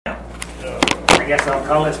I guess I'll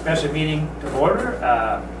call this special meeting to order.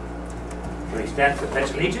 We stand for the Pledge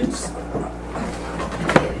of Allegiance.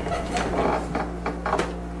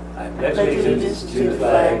 I pledge allegiance to the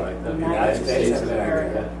flag of the United States of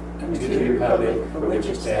America and to the republic for which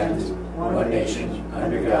it stands, one nation,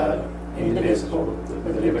 under God, indivisible,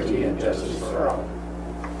 with liberty and justice for all.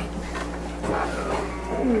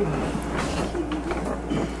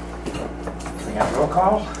 We have roll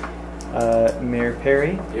call. Mayor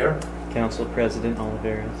Perry. Here. Council President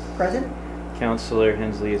Oliveras. Present. Councilor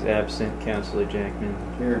Hensley is absent. Councilor Jackman.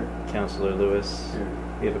 Here. Councilor Lewis. Here.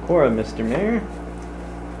 We have a quorum, Mr. Mayor.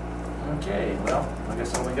 Okay, well, I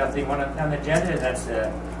guess we got the one on the agenda, and that's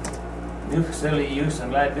new facility use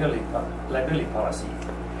and liability policy.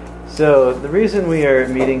 So the reason we are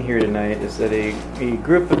meeting here tonight is that a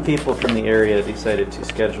group of people from the area decided to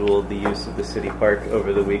schedule the use of the city park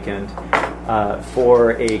over the weekend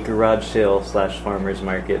for a garage sale / farmers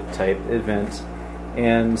market type event.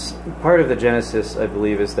 And part of the genesis, I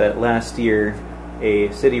believe, is that last year a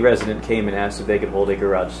city resident came and asked if they could hold a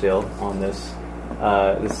garage sale on this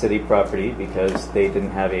city property because they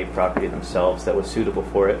didn't have a property themselves that was suitable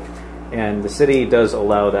for it. And the city does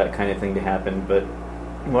allow that kind of thing to happen, but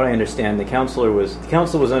what I understand, the council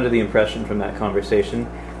was under the impression from that conversation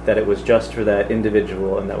that it was just for that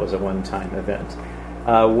individual and that was a one-time event.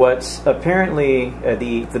 What apparently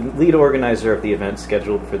the lead organizer of the event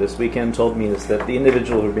scheduled for this weekend told me is that the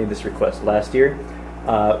individual who made this request last year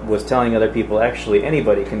was telling other people actually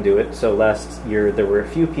anybody can do it. So last year there were a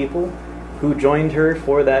few people who joined her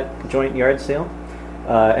for that joint yard sale.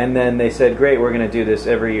 And then they said, great, we're going to do this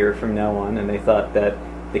every year from now on. And they thought that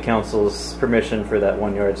the council's permission for that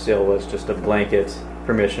one yard sale was just a blanket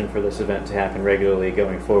permission for this event to happen regularly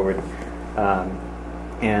going forward.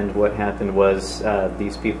 And what happened was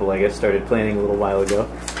these people, I guess, started planning a little while ago.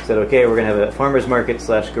 Said, okay, we're going to have a farmer's market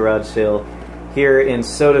 / garage sale here in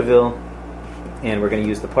Sodaville. And we're going to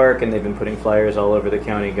use the park. And they've been putting flyers all over the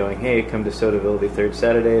county going, hey, come to Sodaville the third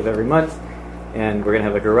Saturday of every month. And we're going to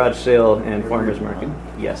have a garage sale and farmer's market.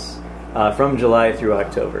 Yes, from July through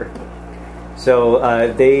October.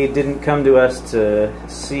 So they didn't come to us to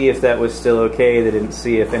see if that was still okay. They didn't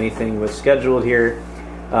see if anything was scheduled here.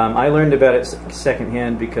 I learned about it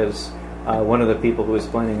secondhand because one of the people who was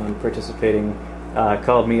planning on participating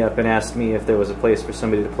called me up and asked me if there was a place for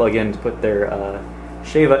somebody to plug in to put their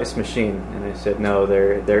shave ice machine. And I said, no,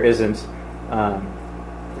 there isn't.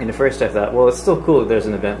 And at first I thought, well, it's still cool that there's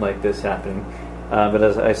an event like this happening. But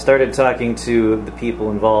as I started talking to the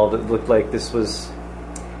people involved, it looked like this was...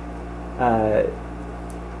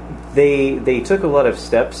 They took a lot of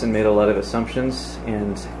steps and made a lot of assumptions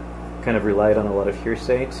and kind of relied on a lot of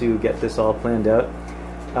hearsay to get this all planned out.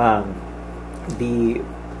 The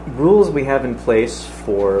rules we have in place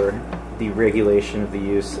for the regulation of the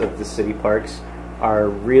use of the city parks are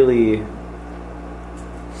really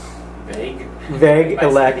vague,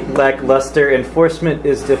 lackluster. Enforcement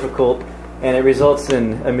is difficult, and it results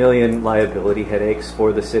in a million liability headaches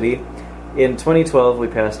for the city. In 2012, we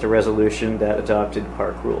passed a resolution that adopted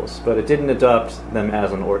park rules, but it didn't adopt them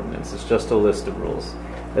as an ordinance. It's just a list of rules.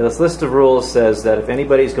 And this list of rules says that if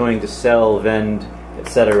anybody's going to sell, vend,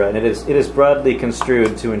 etc., and it is broadly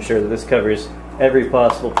construed to ensure that this covers every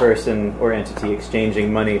possible person or entity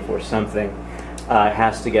exchanging money for something,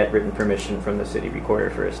 has to get written permission from the city recorder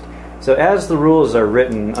first. So as the rules are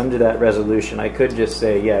written under that resolution, I could just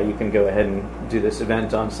say, yeah, you can go ahead and do this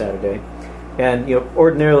event on Saturday. And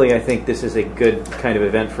ordinarily, I think this is a good kind of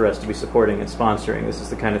event for us to be supporting and sponsoring. This is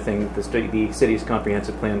the kind of thing that the city's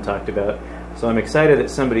comprehensive plan talked about. So I'm excited that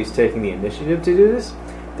somebody's taking the initiative to do this.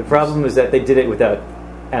 The problem is that they did it without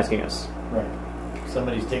asking us. Right.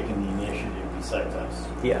 Somebody's taking the initiative besides us.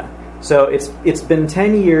 Yeah. So it's been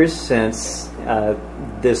 10 years since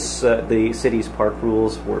the city's park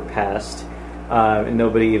rules were passed, and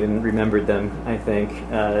nobody even remembered them, I think.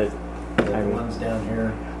 The ones down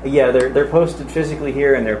here. Yeah, they're posted physically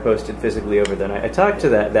here and they're posted physically over there. And I talked to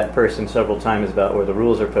that person several times about where the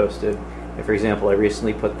rules are posted. And for example, I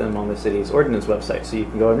recently put them on the city's ordinance website, so you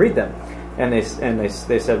can go and read them. And they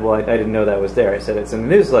said, well, I didn't know that was there. I said, it's in the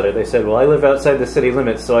newsletter. They said, well, I live outside the city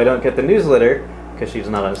limits, so I don't get the newsletter because she's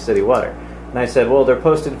not on city water. And I said, well, they're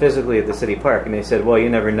posted physically at the city park. And they said, well, you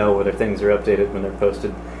never know whether things are updated when they're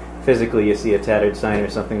posted physically. You see a tattered sign or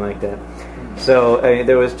something like that. So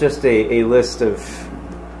there was just a list of,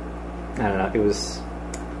 I don't know,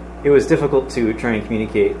 it was difficult to try and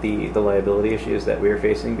communicate the liability issues that we were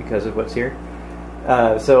facing because of what's here.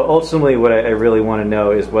 So ultimately what I really want to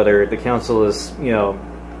know is whether the council is,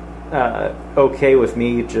 okay with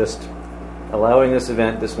me just allowing this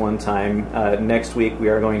event this one time. Next week we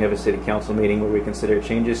are going to have a city council meeting where we consider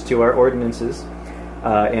changes to our ordinances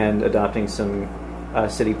and adopting some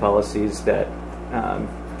city policies that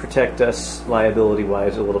protect us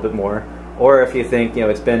liability-wise a little bit more. Or if you think,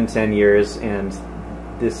 it's been 10 years and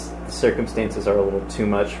the circumstances are a little too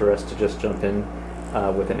much for us to just jump in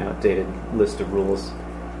with an outdated list of rules.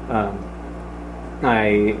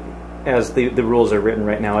 As the rules are written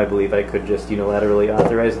right now, I believe I could just unilaterally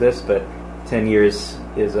authorize this, but 10 years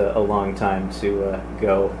is a long time to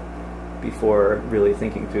go before really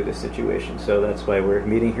thinking through the situation. So that's why we're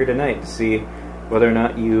meeting here tonight, to see whether or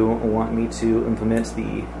not you want me to implement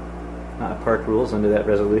the park rules under that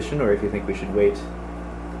resolution, or if you think we should wait.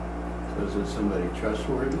 So is it somebody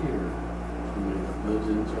trustworthy or somebody that lives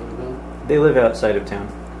in Sodaville? They live outside of town.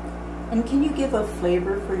 And can you give a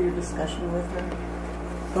flavor for your discussion with her?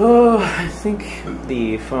 Oh, I think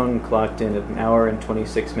the phone clocked in an hour and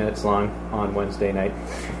 26 minutes long on Wednesday night.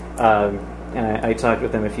 And I talked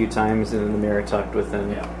with them a few times, and then the mayor talked with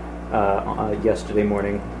them yesterday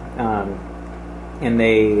morning. And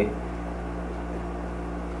they,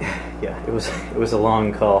 it was a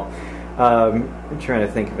long call. I'm trying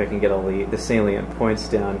to think if I can get all the salient points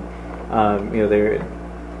down. There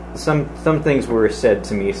some things were said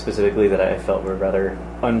to me specifically that I felt were rather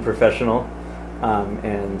unprofessional.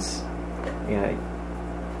 In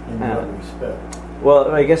what respect?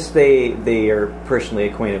 Well, I guess they are personally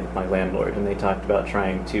acquainted with my landlord, and they talked about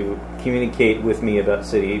trying to communicate with me about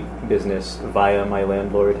city business via my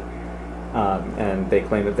landlord, and they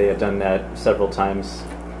claim that they had done that several times,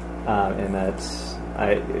 and that's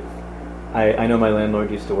I know my landlord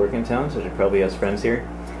used to work in town, so she probably has friends here.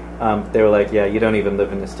 They were like, yeah, you don't even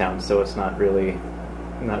live in this town, so it's not really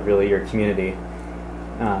your community.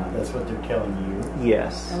 That's what they're telling you?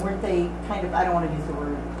 Yes. And weren't they kind of, I don't want to use the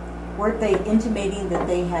word, weren't they intimating that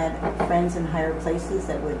they had friends in higher places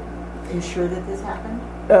that would ensure that this happened?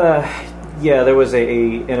 Yeah, there was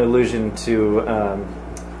an allusion to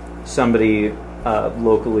somebody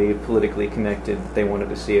locally, politically connected. They wanted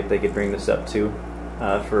to see if they could bring this up to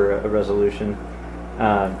for a resolution.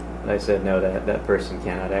 I said no, that person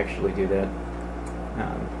cannot actually do that.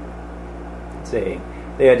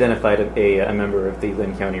 They identified a member of the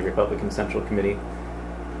Lynn County Republican Central Committee,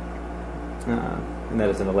 and that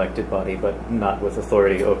is an elected body, but not with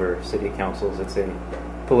authority over city councils. It's a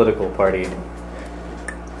political party.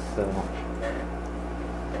 So.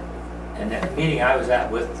 And that meeting I was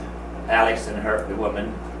at with Alex and the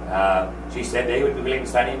woman, she said they would be willing to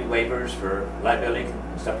sign any waivers for liability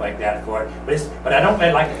and stuff like that for it. But I don't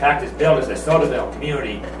really like the fact it's billed as a Sodaville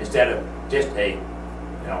community instead of just a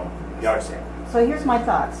yard sale. So here's my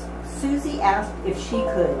thoughts. Susie asked if she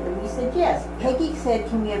could, and we said yes. Peggy said,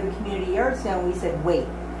 can we have a community yard sale? And we said, wait.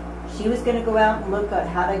 She was going to go out and look at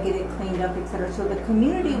how to get it cleaned up, etc. So the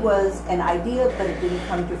community was an idea, but it didn't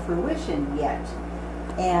come to fruition yet.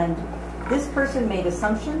 And this person made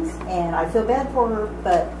assumptions, and I feel bad for her,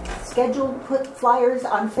 but put flyers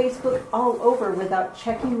on Facebook all over without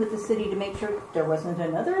checking with the city to make sure there wasn't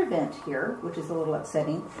another event here, which is a little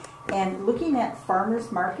upsetting. And looking at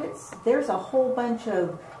farmers markets, there's a whole bunch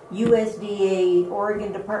of USDA,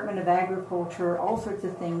 Oregon Department of Agriculture, all sorts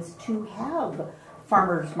of things to have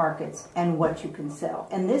farmers markets and what you can sell.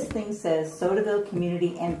 And this thing says Sodaville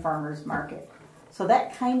Community and Farmers Market. So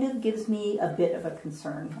that kind of gives me a bit of a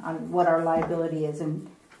concern on what our liability is. And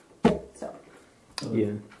so,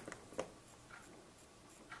 yeah.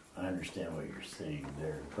 I understand what you're saying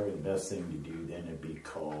there. Probably the best thing to do then would be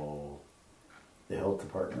call the health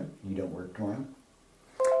department. You don't work tomorrow?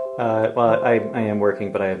 Well, I am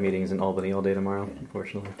working, but I have meetings in Albany all day tomorrow,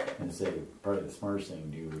 unfortunately. And say probably the smartest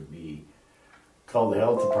thing to do would be call the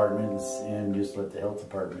health departments and just let the health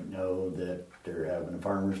department know that they're having a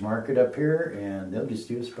farmer's market up here, and they'll just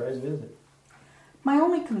do a surprise visit. my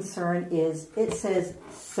only concern is it says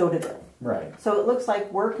Sodaville. Right. So it looks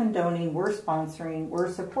like we're condoning, we're sponsoring,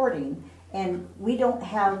 we're supporting, and we don't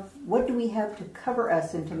have, what do we have to cover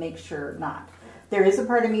us and to make sure not? There is a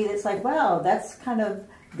part of me that's like, wow, that's kind of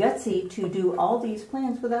gutsy to do all these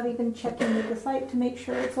plans without even checking with the site to make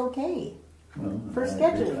sure it's okay for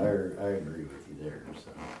scheduling. I agree with you there.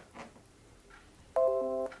 So.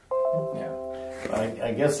 Yeah.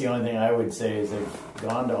 I guess the only thing I would say is they've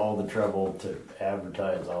gone to all the trouble to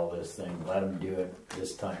advertise all this thing. Let them do it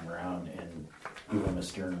this time around and give them a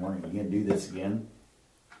stern warning. You're going to do this again?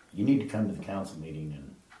 You need to come to the council meeting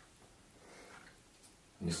and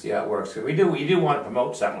you see how it works. We do want to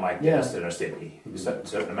promote something like this in our city, a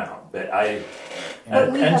certain amount. But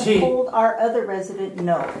we have told our other resident,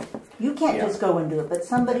 no, you can't just go and do it. But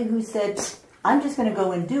somebody who said, I'm just going to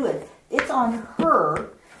go and do it, it's on her.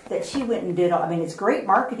 that she went and did all, I mean, it's great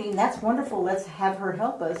marketing, that's wonderful, let's have her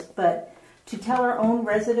help us, but to tell our own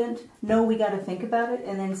resident, no, we got to think about it,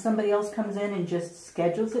 and then somebody else comes in and just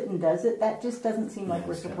schedules it and does it, that just doesn't seem like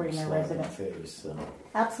we're supporting our residents. So.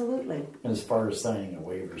 Absolutely. And as far as signing a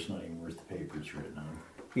waiver, it's not even worth the paper it's written on.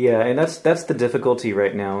 Yeah, and that's the difficulty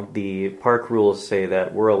right now. The park rules say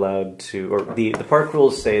that we're allowed to, or the park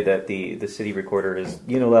rules say that the city recorder is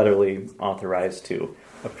unilaterally authorized to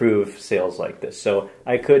approve sales like this. So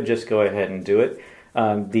I could just go ahead and do it.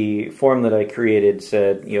 The form that I created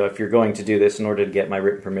said, if you're going to do this, in order to get my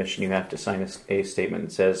written permission, you have to sign a statement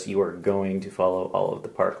that says you are going to follow all of the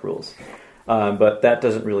park rules. But that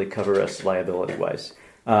doesn't really cover us liability-wise.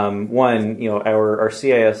 One, our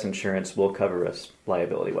CIS insurance will cover us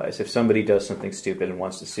liability-wise. If somebody does something stupid and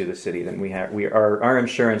wants to sue the city, then our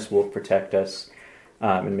insurance will protect us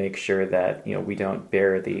and make sure that we don't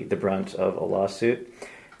bear the brunt of a lawsuit.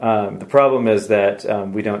 The problem is that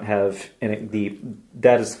we don't have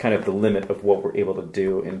that is kind of the limit of what we're able to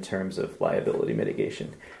do in terms of liability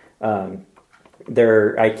mitigation.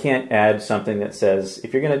 I can't add something that says,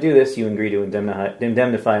 if you're going to do this, you agree to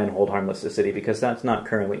indemnify and hold harmless the city, because that's not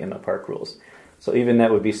currently in the park rules. So even that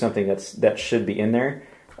would be something that should be in there.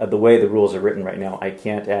 The way the rules are written right now, I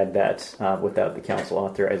can't add that without the council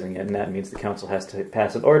authorizing it, and that means the council has to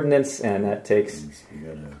pass an ordinance, and that takes... You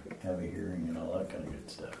got to have a hearing and all that kind of good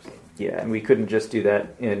stuff. So. Yeah, and we couldn't just do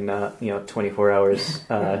that in 24 hours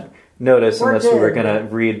notice unless we were going to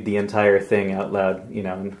read the entire thing out loud,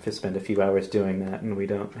 and spend a few hours doing that, and we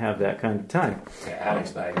don't have that kind of time. Yeah,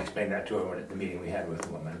 Alex and I explained that to her at the meeting we had with the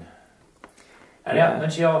woman. And then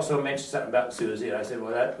she also mentioned something about Susie, and I said,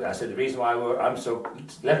 the reason why I'm so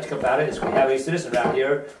skeptical about it is we have a citizen around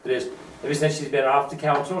here that is, ever since she's been off the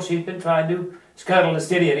council, she's been trying to scuttle the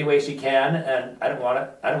city any way she can, and I don't want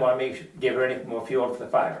to give her any more fuel for the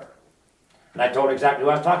fire. And I told her exactly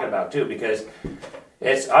what I was talking about too, because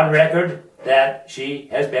it's on record that she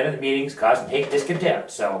has been at the meetings causing hate, discontent.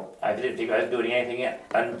 So I didn't think I was doing anything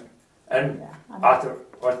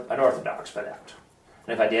unorthodox for that.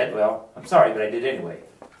 And if I did, well, I'm sorry, but I did anyway.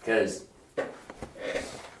 Because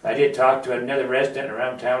I did talk to another resident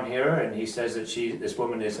around town here, and he says that this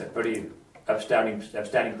woman is a pretty upstanding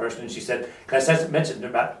person. And she said, because I mentioned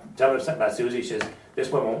telling her something about Susie, she says, this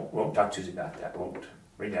woman won't talk to Susie about that, won't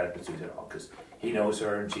bring that up to Susie at all, because he knows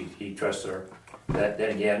her and he trusts her. But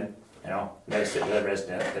then again, another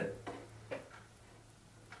resident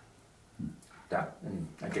and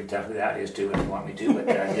I can tell who that is too if you want me to, but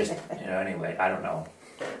just, anyway, I don't know.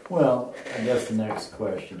 Well, I guess the next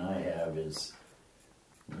question I have is,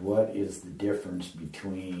 what is the difference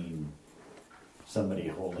between somebody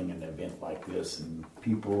holding an event like this and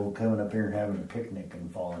people coming up here and having a picnic and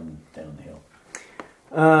falling down the hill?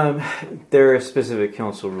 There are specific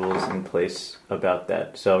council rules in place about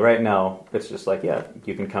that. So right now, it's just like,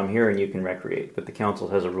 you can come here and you can recreate. But the council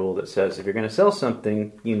has a rule that says if you're going to sell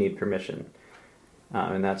something, you need permission.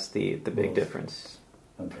 And that's the big difference.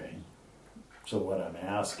 Okay. So what I'm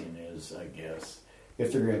asking is, I guess,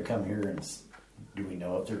 if they're going to come here and do we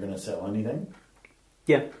know if they're going to sell anything?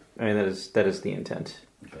 Yeah, I mean that is the intent.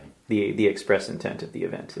 Okay. The express intent of the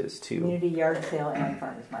event is to community yard sale and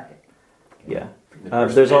farmers market. Yeah.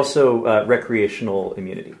 There's also recreational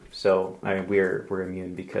immunity. So we're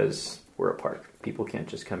immune because we're a park. People can't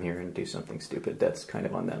just come here and do something stupid. That's kind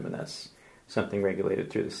of on them, and that's something regulated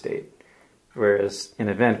through the state. Whereas an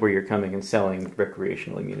event where you're coming and selling,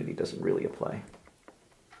 recreational immunity doesn't really apply.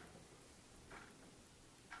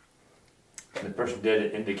 The person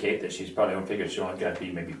did indicate that she's probably on figure she's only got to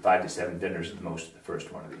be maybe 5 to 7 vendors at the most at the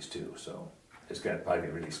first one of these two. So it's going to probably be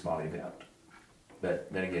a really small event.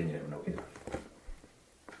 But then again, you never know either.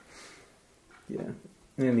 Yeah.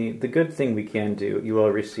 And the good thing we can do, you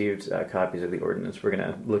all received copies of the ordinance we're going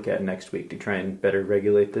to look at next week to try and better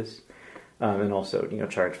regulate this. And also,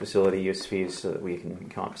 charge facility use fees so that we can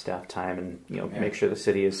comp staff time and, make sure the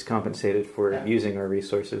city is compensated for using our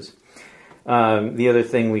resources. The other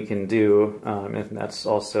thing we can do, and that's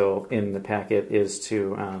also in the packet, is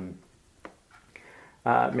to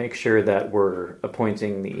make sure that we're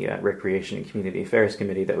appointing the Recreation and Community Affairs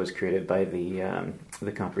Committee that was created by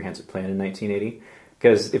the Comprehensive Plan in 1980.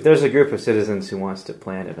 Because if there's a group of citizens who wants to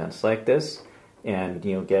plan events like this, and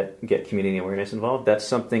get community awareness involved, that's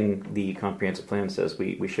something the comprehensive plan says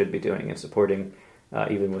we should be doing and supporting,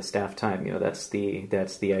 even with staff time. That's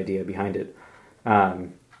the idea behind it,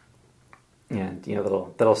 and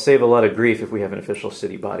that'll save a lot of grief if we have an official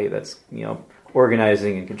city body that's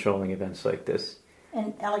organizing and controlling events like this.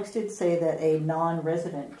 And Alex did say that a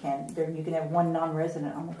non-resident you can have one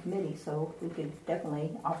non-resident on the committee, so we could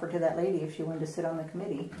definitely offer to that lady if she wanted to sit on the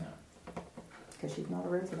committee. because she's not a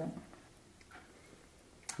resident.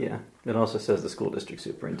 Yeah, it also says the school district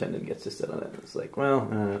superintendent gets to sit on it. It's like,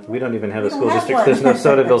 well, we don't even have We a don't school have district. one. There's no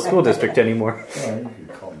Sodaville school district anymore. Well, you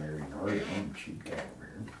could call Mary Norton and she'd come over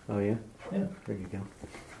here. Oh yeah, Yeah. there you go.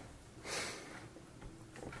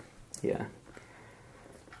 Yeah.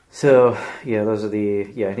 So yeah, those are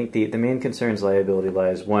I think the main concerns liability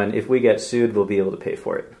lies. One, if we get sued, we'll be able to pay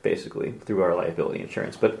for it basically through our liability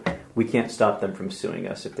insurance, but we can't stop them from suing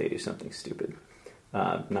us if they do something stupid.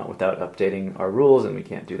 Not without updating our rules, and we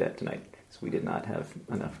can't do that tonight because we did not have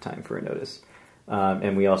enough time for a notice.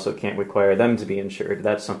 And we also can't require them to be insured.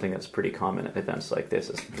 That's something that's pretty common at events like this,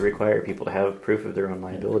 is to require people to have proof of their own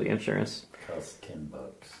liability insurance. Costs $10.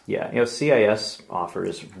 Yeah, CIS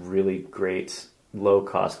offers really great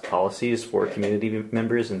low-cost policies for community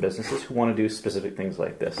members and businesses who want to do specific things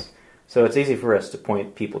like this. So it's easy for us to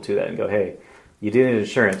point people to that and go, hey, you do need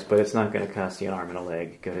insurance, but it's not going to cost you an arm and a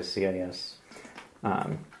leg. Go to CIS.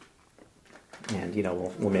 And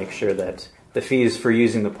we'll make sure that the fees for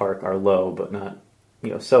using the park are low, but not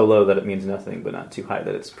so low that it means nothing, but not too high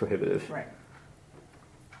that it's prohibitive. Right.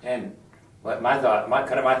 And what my thoughts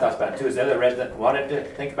about it too is the other resident wanted to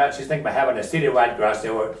think about. She's thinking about having a citywide garage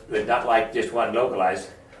sale, but not like just one localized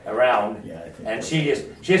around. Yeah, I think. And she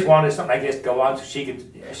just wanted something like this to go on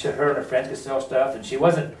so her and her friends could sell stuff. And she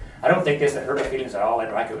wasn't. I don't think this hurt her feelings at all.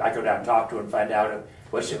 And I go down and talk to her and find out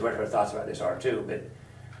what her thoughts about this are too.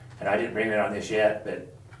 And I didn't bring it on this yet,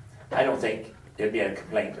 but I don't think there'd be a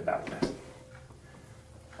complaint about that.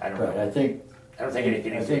 I don't know. I think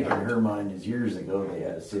anything. I think in her mind is years ago they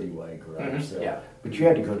had a citywide garage sale. Yeah. But you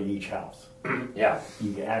had to go to each house. Yeah.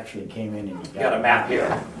 You actually came in and you Got a map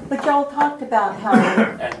here. But y'all talked about how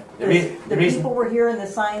And the reason people were here and the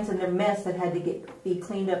signs and the mess that had to be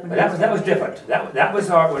cleaned up. And that was different. That was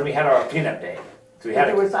when we had our cleanup day. So we had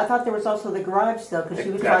I thought there was also the garage sale because The she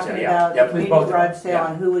was garage talking sale, yeah. about Yeah, the with community both of them, garage sale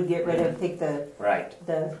yeah. and who would get rid of, take the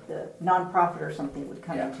nonprofit or something would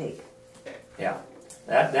come and Yeah. take. Yeah,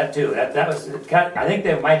 that too. That was kind of, I think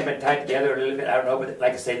they might have been tied together a little bit. I don't know, but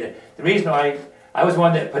like I say, the reason why I was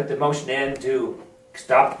one that put the motion in to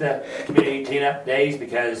stop the community cleanup days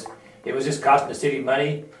because it was just costing the city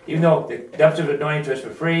money. Even though the dumpsters were donated to us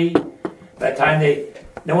for free, by the time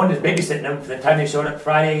no one was babysitting them from the time they showed up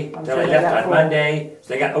Friday until they left on Monday.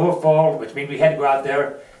 So they got overfull, which means we had to go out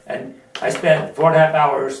there. And I spent 4.5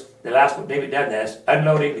 hours the last day we done this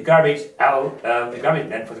unloading the garbage out of the garbage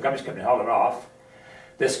bin for the garbage company to haul it off.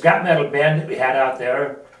 The scrap metal bin that we had out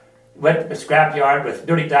there went to the scrap yard with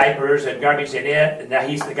dirty diapers and garbage in it. And now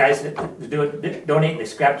he's the guy that was donating the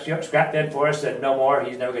scrap bin for us. Said no more.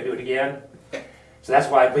 He's never going to do it again. So that's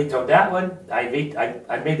why I vetoed that one. I made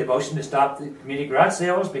the motion to stop the community garage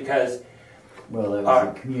sales because it was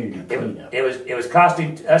a community cleanup. It was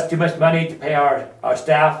costing us too much money to pay our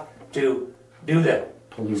staff to do the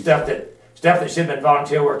stuff that should have been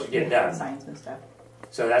volunteer work to get done. Signs and stuff.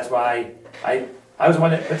 So that's why I was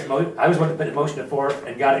one that put the motion forth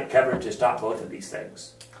and got it covered to stop both of these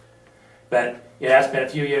things. But yeah, it's been a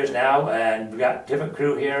few years now, and we got a different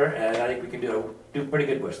crew here, and I think we can do pretty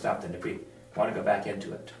good with something if we want to go back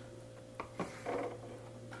into it.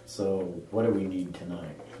 So what do we need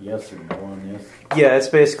tonight? Yes or no on this? Yeah, it's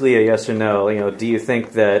basically a yes or no. Do you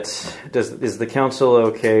think that is the council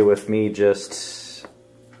okay with me just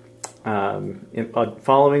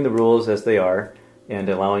following the rules as they are and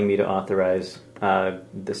allowing me to authorize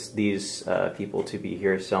these people to be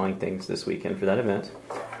here selling things this weekend for that event?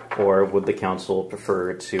 Or would the council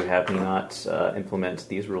prefer to have me not implement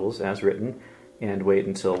these rules as written and wait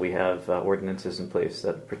until we have ordinances in place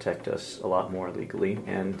that protect us a lot more legally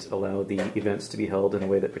and allow the events to be held in a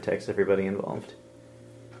way that protects everybody involved?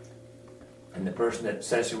 And the person that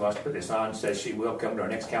says she wants to put this on says she will come to our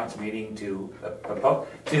next council meeting to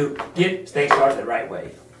get things started the right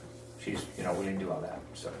way. She's willing to do all that.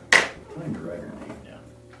 So Trying to write her name down.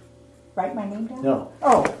 Write my name down? No.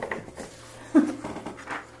 Oh.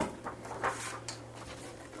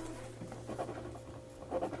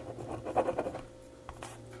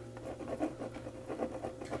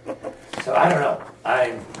 So I don't know.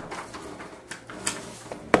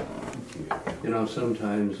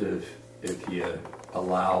 Sometimes if you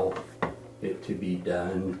allow it to be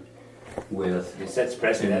done with it sets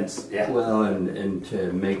precedents. Yeah. Well, and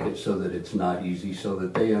to make it so that it's not easy, so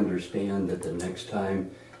that they understand that the next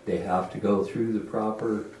time they have to go through the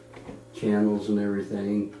proper channels and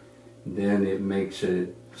everything, then it makes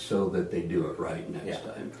it so that they do it right next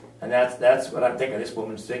time. And that's what I'm thinking. This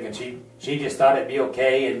woman's thinking. She just thought it'd be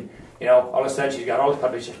okay, and all of a sudden she's got all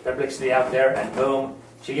this publicity out there, and boom,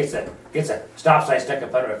 she gets a stop sign stuck in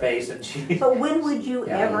front of her face, and she. But when would you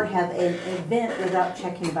ever have an event without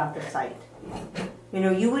checking about the site? You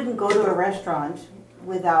know, you wouldn't go to a restaurant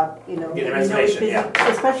without, Get a reservation, yeah.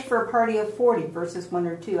 Especially for a party of 40 versus 1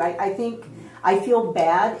 or 2. I think, I feel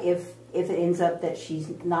bad if it ends up that she's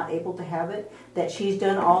not able to have it, that she's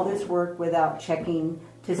done all this work without checking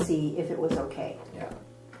to see if it was okay. Yeah.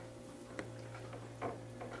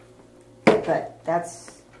 But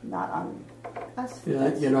that's not on us. Yeah,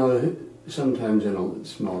 That's- you know, sometimes in a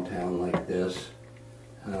small town like this,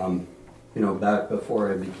 you know, back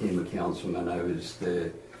before I became a councilman, I was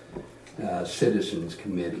the Citizens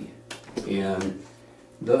Committee. And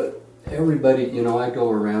everybody, you know, I go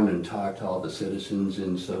around and talk to all the citizens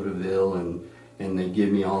in Sodaville, and they give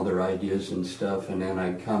me all their ideas and stuff, and then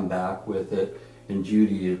I come back with it, and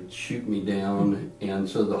Judy would shoot me down, and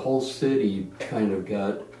so the whole city kind of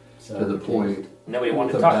got to the point Nobody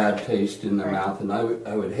wanted with to a talk. bad taste in their Right. mouth, and I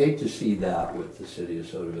would hate to see that with the city of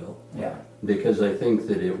Sodaville. Yeah. Because I think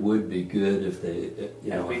that it would be good if they, you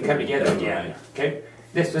know, We if come it was together done again. right. Okay.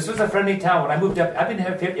 This was a friendly town. When I moved up, I've been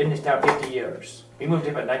here in this town 50 years. We moved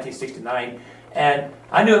here in 1969, and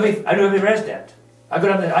I knew every resident. I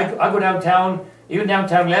go downtown, even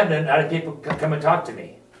downtown Lebanon. I had people come and talk to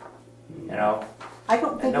me. You know. I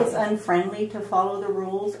don't think No. it's unfriendly to follow the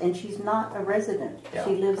rules, and she's not a resident. Yeah.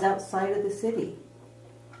 She lives outside of the city.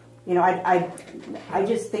 You know, I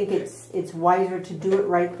just think it's wiser to do it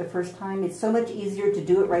right the first time. It's so much easier to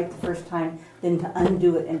do it right the first time than to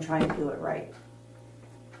undo it and try and do it right.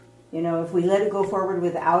 You know, if we let it go forward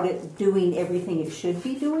without it doing everything it should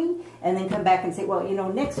be doing, and then come back and say, well, you know,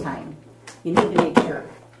 next time, you need to make sure.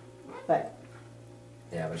 But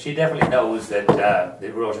Yeah, but she definitely knows that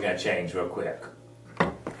the rules are going to change real quick.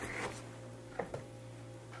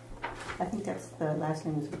 I think that's the last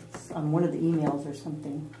name was on one of the emails or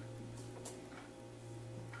something.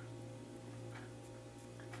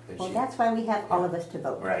 But Well, she- that's why we have all of us to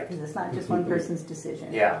vote. Right. Because it's not just one person's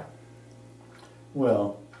decision. Yeah.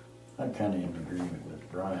 Well, I'm kind of in agreement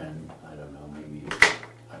with Brian. I don't know, maybe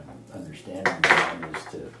I'm understanding Brian is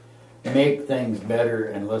to make things better,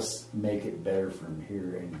 and let's make it better from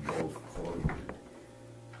here and go forward.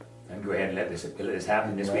 And go ahead and let this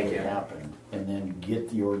happen this Let it weekend. happen, and then get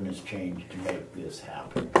the ordinance changed to make this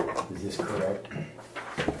happen. Is this correct?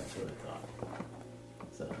 That's what I thought.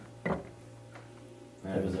 So,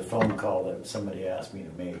 there was a phone call that somebody asked me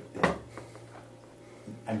to make that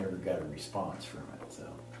I never got a response from it, so.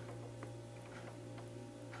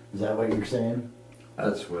 Is that what you're saying?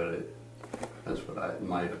 That's what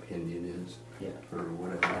my opinion is, Yeah. or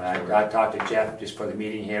whatever. And I talked to Jeff just for the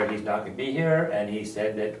meeting here. He's not going to be here, and he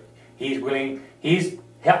said that he's willing. He's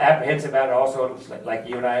apprehensive about it also, like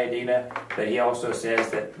you and I, Adina. But he also says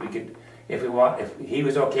that we could, if he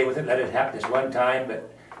was okay with it, let it happen this one time.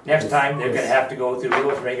 But next time they're going to have to go through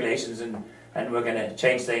rules and regulations, and we're going to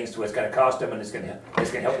change things to what's going to cost them, and it's going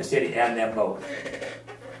to help the city and them both.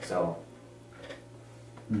 So,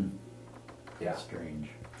 yeah. Strange.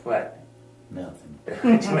 What? Nothing.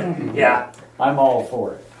 Yeah. I'm all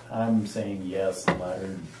for it. I'm saying yes, let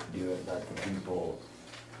her do it, let the people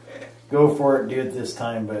go for it, do it this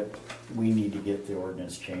time, but we need to get the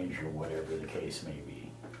ordinance changed or whatever the case may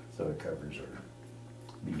be, so it covers her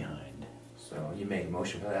behind. So you make a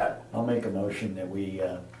motion for that. I'll make a motion that we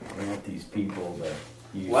grant these people the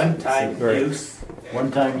use. One-time Right. use.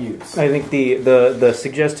 One-time use. I think the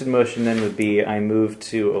suggested motion then would be I move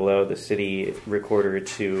to allow the city recorder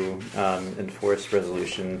to enforce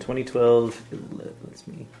resolution 2012. Let's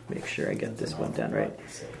me make sure I get this one down right.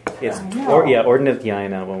 It's I know. ordinance. Yeah, I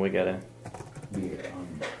know. When we gotta Be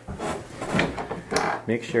on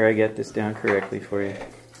make sure I get this down correctly for you.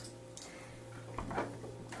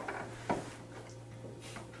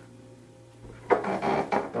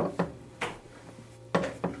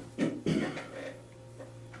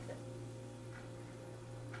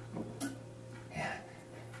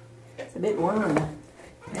 It's a bit warm.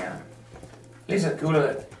 Yeah. At least it's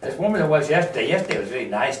cooler. It's warmer than it was yesterday. Yesterday was a really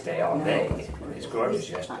nice day all day. It's gorgeous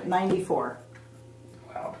yesterday. 94.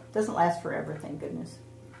 Wow. Doesn't last forever, thank goodness.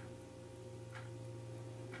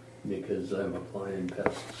 Because I'm applying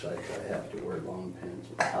pesticides, I have to wear long pants.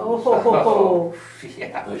 Oh,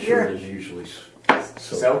 Yeah. My shirt You're- is usually Soap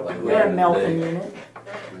soaked by and the you're end a of the melting day. unit.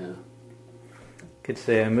 Yeah. Could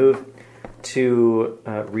say I move to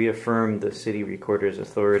reaffirm the city recorder's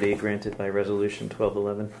authority granted by resolution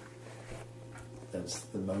 1211. That's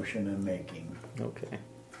the motion I'm making. Okay.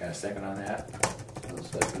 Got a second on that? I'll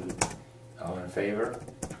second it. All in favor?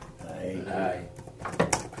 I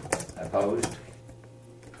Opposed?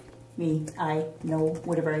 Me, I, no,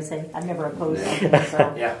 whatever I say. I've never opposed something,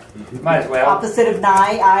 so. Yeah. Might as well. Opposite of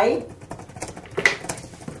nay,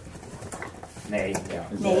 Nay. Yeah.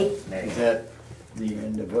 Is Nay. that- Nay. Is that the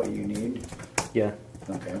end of what you need? Yeah.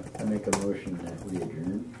 Okay, I make a motion that we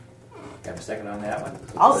adjourn. Have a second on that one?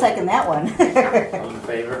 I'll second that one. All in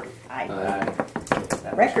favor? Aye.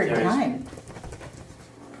 That Record motion carries. time.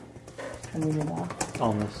 Can we move on?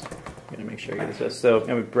 Almost. I'm gonna make sure I get this.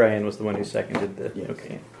 So Brian was the one who seconded the. Yes.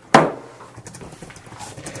 Okay.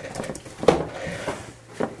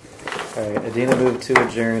 All right. Adina moved to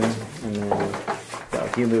adjourn, and then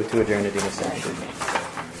you moved to adjourn. Adina seconded.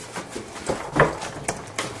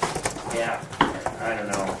 Yeah, I don't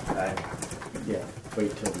know. Yeah,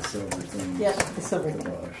 wait till the silver thing. Yes, the silver,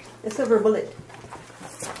 washed. the silver bullet.